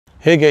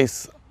Hey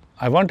guys,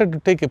 I wanted to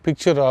take a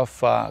picture of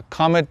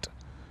Comet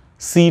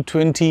C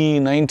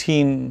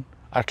 2019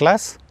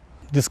 ATLAS.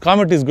 This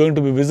comet is going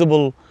to be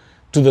visible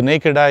to the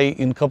naked eye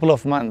in a couple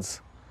of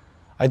months.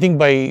 I think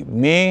by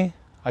May,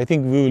 we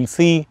will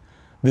see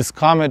this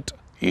comet.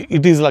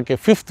 It is like a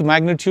fifth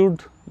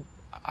magnitude.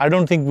 I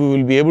don't think we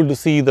will be able to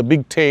see the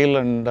big tail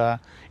and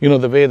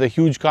the way the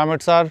huge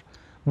comets are,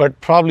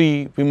 but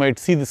probably we might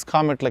see this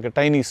comet like a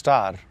tiny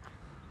star.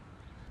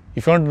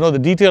 If you want to know the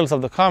details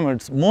of the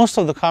comets, most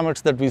of the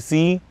comets that we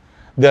see,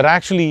 they're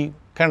actually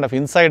kind of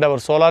inside our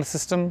solar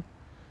system.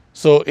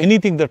 So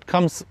anything that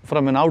comes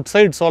from an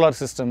outside solar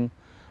system,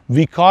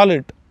 we call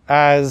it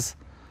as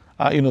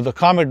the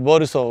comet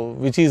Borisov,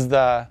 which is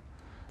the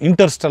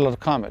interstellar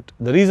comet.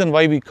 The reason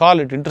why we call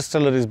it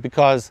interstellar is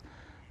because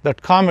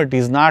that comet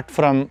is not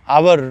from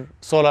our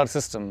solar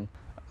system.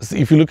 So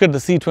if you look at the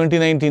C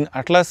 2019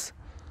 ATLAS,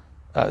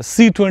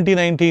 C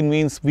 2019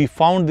 means we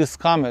found this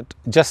comet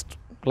just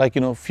like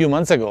few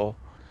months ago.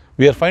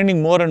 We are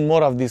finding more and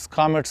more of these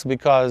comets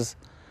because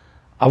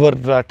our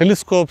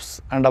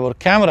telescopes and our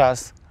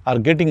cameras are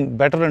getting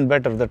better and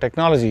better, the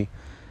technology.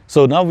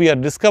 So now we are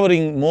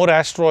discovering more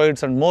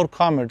asteroids and more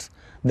comets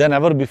than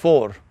ever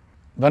before.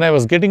 When I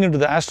was getting into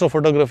the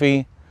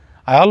astrophotography,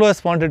 I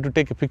always wanted to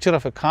take a picture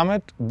of a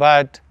comet,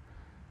 but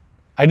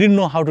I didn't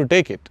know how to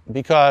take it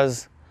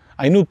because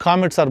I knew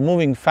comets are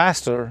moving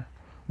faster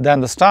than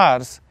the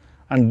stars,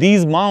 and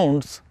these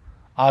mounts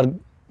are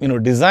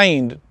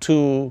designed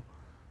to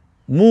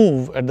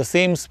move at the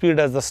same speed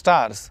as the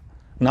stars,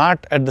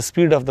 not at the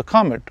speed of the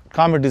comet.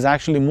 Comet is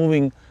actually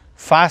moving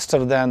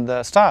faster than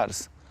the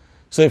stars.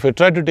 So if I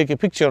try to take a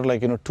picture like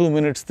 2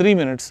 minutes, 3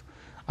 minutes,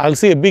 I'll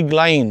see a big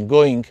line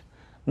going,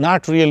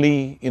 not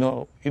really,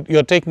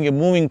 you're taking a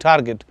moving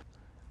target.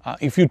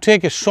 If you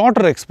take a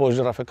shorter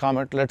exposure of a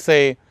comet, let's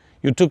say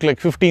you took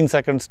like 15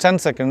 seconds, 10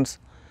 seconds,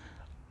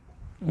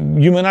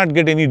 you may not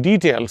get any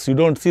details. You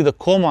don't see the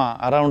coma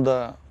around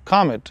the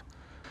comet.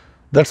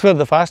 That's where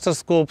the faster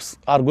scopes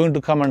are going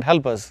to come and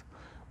help us.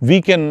 We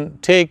can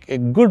take a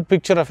good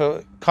picture of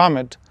a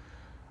comet,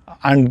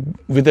 and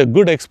with a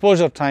good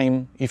exposure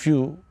time, if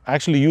you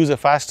actually use a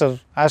faster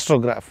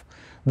astrograph.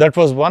 That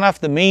was one of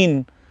the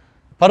main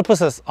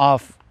purposes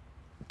of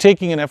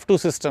taking an F2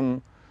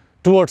 system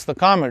towards the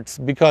comets,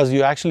 because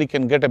you actually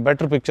can get a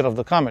better picture of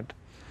the comet.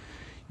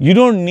 You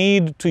don't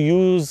need to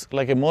use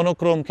like a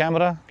monochrome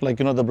camera, like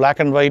the black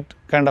and white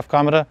kind of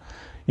camera.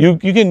 You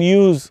can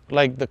use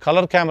like the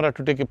color camera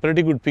to take a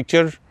pretty good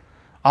picture.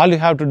 All you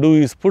have to do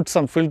is put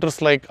some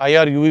filters like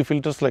IR UV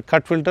filters, like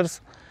cut filters,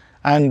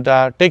 and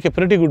take a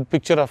pretty good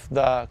picture of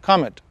the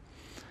comet.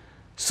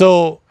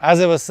 So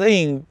as I was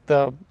saying,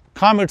 the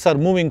comets are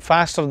moving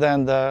faster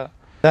than the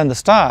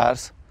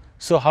stars.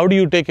 So how do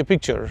you take a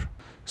picture?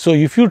 So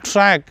if you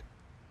track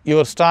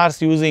your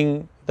stars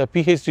using the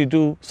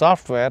PhD2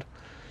 software,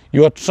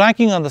 you are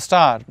tracking on the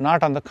star,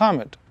 not on the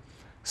comet.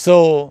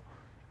 So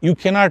you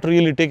cannot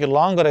really take a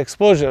longer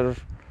exposure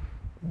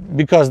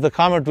because the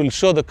comet will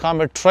show the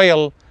comet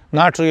trail,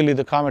 not really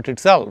the comet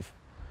itself.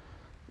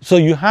 So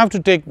you have to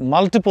take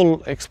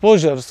multiple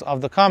exposures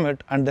of the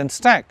comet and then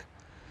stack.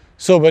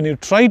 So when you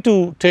try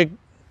to take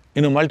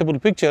multiple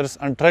pictures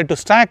and try to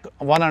stack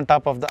one on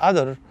top of the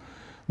other,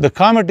 the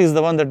comet is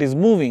the one that is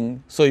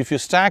moving. So if you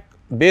stack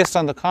based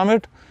on the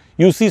comet,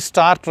 you see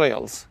star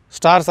trails.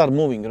 Stars are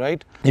moving,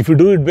 right? If you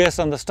do it based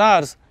on the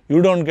stars,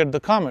 you don't get the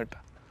comet.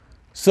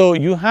 So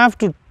you have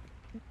to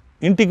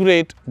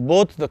integrate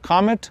both the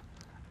comet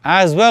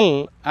as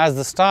well as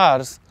the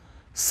stars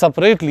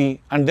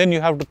separately, and then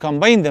you have to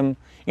combine them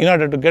in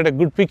order to get a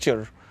good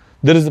picture.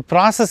 There is a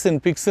process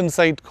in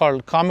PixInsight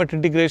called Comet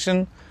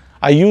integration.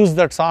 I use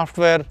that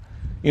software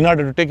in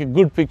order to take a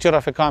good picture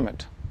of a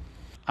comet.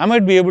 I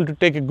might be able to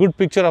take a good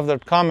picture of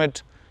that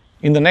comet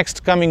in the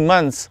next coming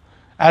months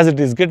as it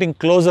is getting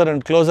closer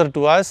and closer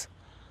to us.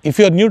 If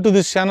you are new to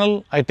this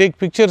channel, I take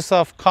pictures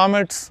of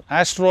comets,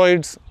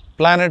 asteroids,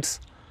 planets,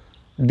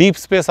 deep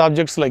space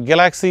objects like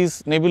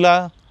galaxies,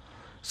 nebula.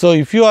 So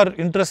if you are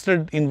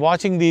interested in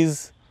watching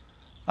these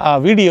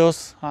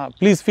videos,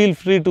 please feel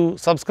free to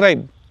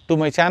subscribe to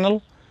my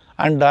channel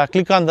and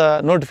click on the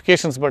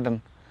notifications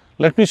button.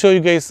 Let me show you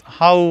guys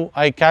how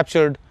I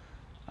captured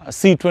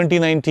C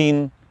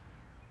 2019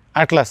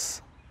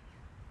 ATLAS.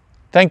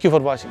 Thank you for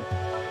watching.